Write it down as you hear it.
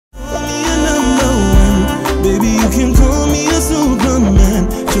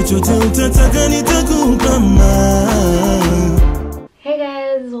Hey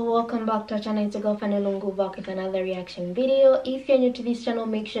guys, welcome back to our channel. It's your girl Fanny back with another reaction video. If you're new to this channel,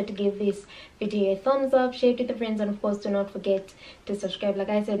 make sure to give this video a thumbs up, share it with your friends, and of course do not forget to subscribe. Like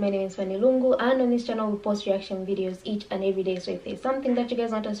I said, my name is Fanny Lungu, and on this channel we post reaction videos each and every day. So if there's something that you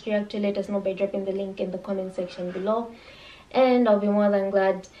guys want us to react to, let us know by dropping the link in the comment section below, and I'll be more than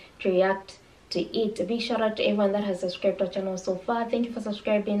glad to react to it. A big shout out to everyone that has subscribed to our channel so far. Thank you for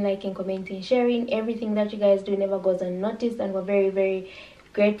subscribing, liking, commenting, sharing. Everything that you guys do never goes unnoticed, and we're very, very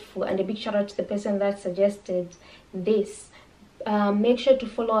grateful. And a big shout out to the person that suggested this. Make sure to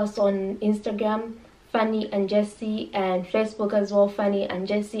follow us on Instagram, Fanny&jessy, and Facebook as well,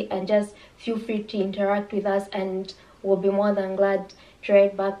 Fanny&jessy, and just feel free to interact with us, and we'll be more than glad to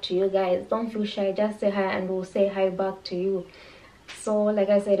write back to you guys. Don't feel shy, just say hi and we'll say hi back to you. So like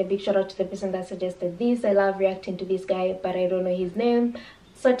I said, a big shout out to the person that suggested this. I love reacting to this guy, but I don't know his name.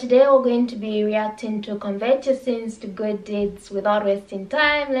 So today we're going to be reacting to Convert Your Sins to Good Deeds. Without wasting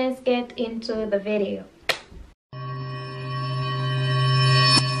time, let's get into the video.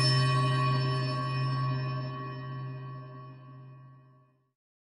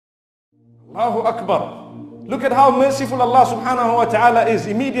 Allahu Akbar. Look at how merciful Allah subhanahu wa ta'ala is.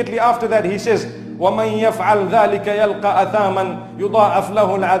 Immediately after that he says, وَمَنْ يَفْعَلْ ذَلِكَ يَلْقَ أَثَامًا يُضَاعَفْ لَهُ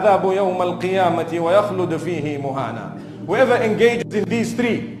الْعَذَابُ يَوْمَ الْقِيَامَةِ وَيَخْلُدْ فِيهِ مُهَانًا. Whoever engages in these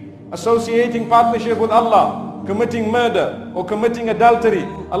three, associating partnership with Allah, committing murder, or committing adultery,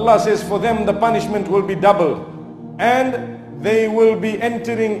 Allah says for them the punishment will be doubled, and they will be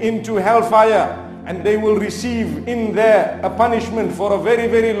entering into hellfire, and they will receive in there a punishment for a very,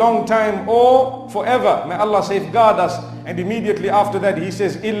 very long time or forever. May Allah safeguard us. And immediately after that he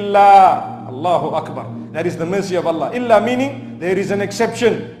says, Illa. Allahu Akbar. That is the mercy of Allah. Illa meaning there is an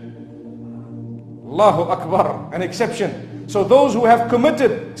exception. Allahu Akbar. An exception. So those who have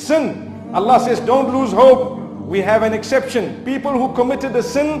committed sin, Allah says don't lose hope. We have an exception. People who committed a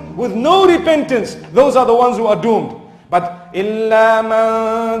sin with no repentance, those are the ones who are doomed. But إِلَّا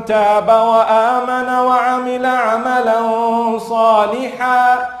مَنْ تَابَ وَآمَنَ وَعَمِلَ عَمَلًا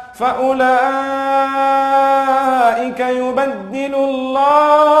صَالِحًا فَأُولَئِكَ يُبَدِّلُ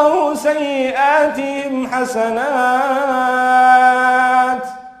اللَّهُ سَيِّئَاتِهِمْ حَسَنَاتٍ.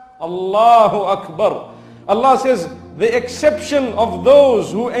 Allahu Akbar. Allah says the exception of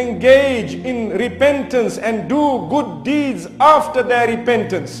those who engage in repentance and do good deeds after their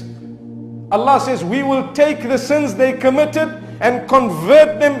repentance. Allah says we will take the sins they committed and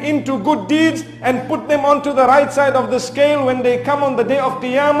convert them into good deeds and put them onto the right side of the scale. When they come on the day of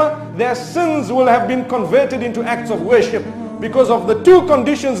Qiyamah, their sins will have been converted into acts of worship because of the two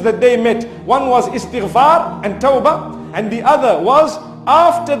conditions that they met. One was istighfar and tawbah, and the other was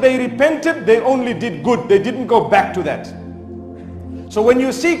after they repented, they only did good. They didn't go back to that. So when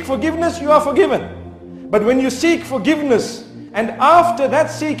you seek forgiveness, you are forgiven. But when you seek forgiveness, and after that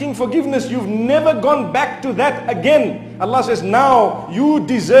seeking forgiveness, you've never gone back to that again, Allah says, now you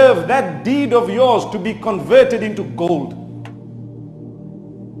deserve that deed of yours to be converted into gold.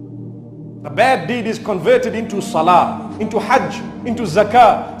 A bad deed is converted into salah, into hajj, into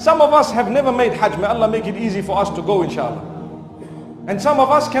zakah. Some of us have never made hajj. May Allah make it easy for us to go, inshallah. And some of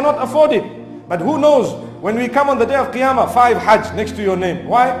us cannot afford it. But who knows, when we come on the day of Qiyamah, 5 hajj next to your name.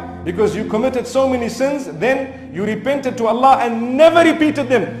 Why? Because you committed so many sins, then you repented to Allah and never repeated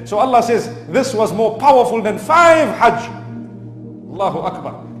them. So Allah says, this was more powerful than 5 hajj. Allahu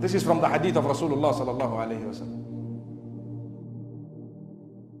Akbar. This is from the hadith of Rasulullah sallallahu alayhi wa sallam.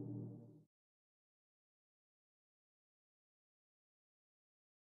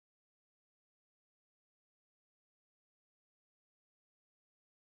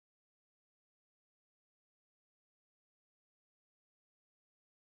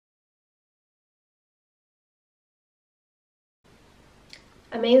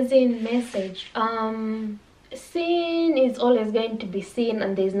 Amazing message. Sin is always going to be sin,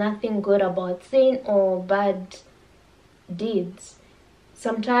 and there's nothing good about sin or bad deeds.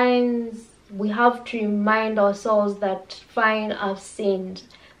 Sometimes we have to remind ourselves that, fine, I've sinned,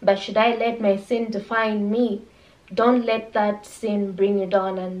 but should I let my sin define me? Don't let that sin bring you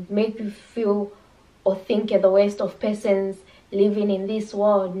down and make you feel or think you're the worst of persons living in this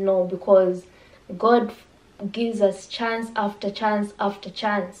world. No, because God gives us chance after chance after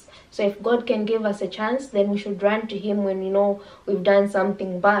chance. So if God can give us a chance, then we should run to him when we know we've done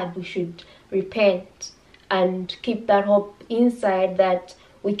something bad. We should repent and keep that hope inside that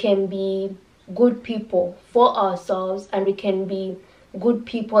we can be good people for ourselves, and we can be good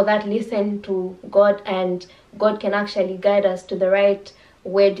people that listen to God, and God can actually guide us to the right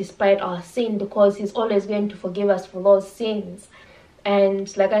way despite our sin, because he's always going to forgive us for those sins.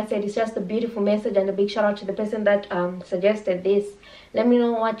 And like I said, it's just a beautiful message, and a big shout out to the person that suggested this. Let me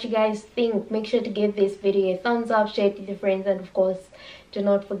know what you guys think. Make sure to give this video a thumbs up, share it with your friends, and of course do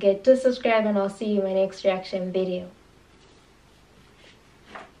not forget to subscribe, and I'll see you in my next reaction video.